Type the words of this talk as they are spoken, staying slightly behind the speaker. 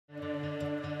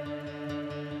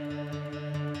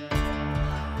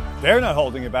They're not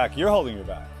holding you back, you're holding you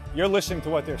back. You're listening to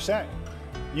what they're saying.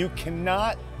 You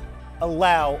cannot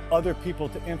allow other people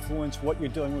to influence what you're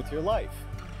doing with your life.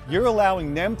 You're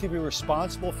allowing them to be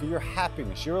responsible for your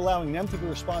happiness. You're allowing them to be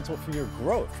responsible for your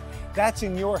growth. That's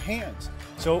in your hands.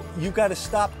 So you've got to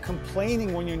stop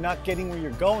complaining when you're not getting where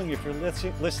you're going if you're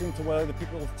listening to what other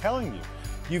people are telling you.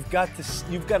 You've got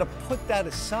to put that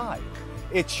aside.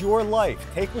 It's your life.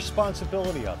 Take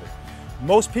responsibility of it.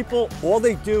 Most people, all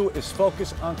they do is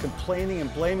focus on complaining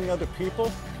and blaming other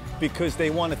people because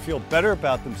they want to feel better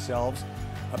about themselves,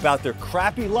 about their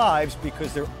crappy lives,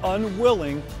 because they're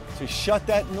unwilling to shut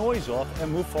that noise off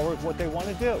and move forward with what they want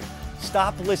to do.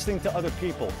 Stop listening to other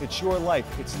people. It's your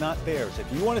life. It's not theirs.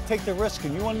 If you want to take the risk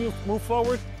and you want to move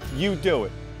forward, you do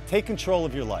it. Take control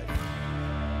of your life.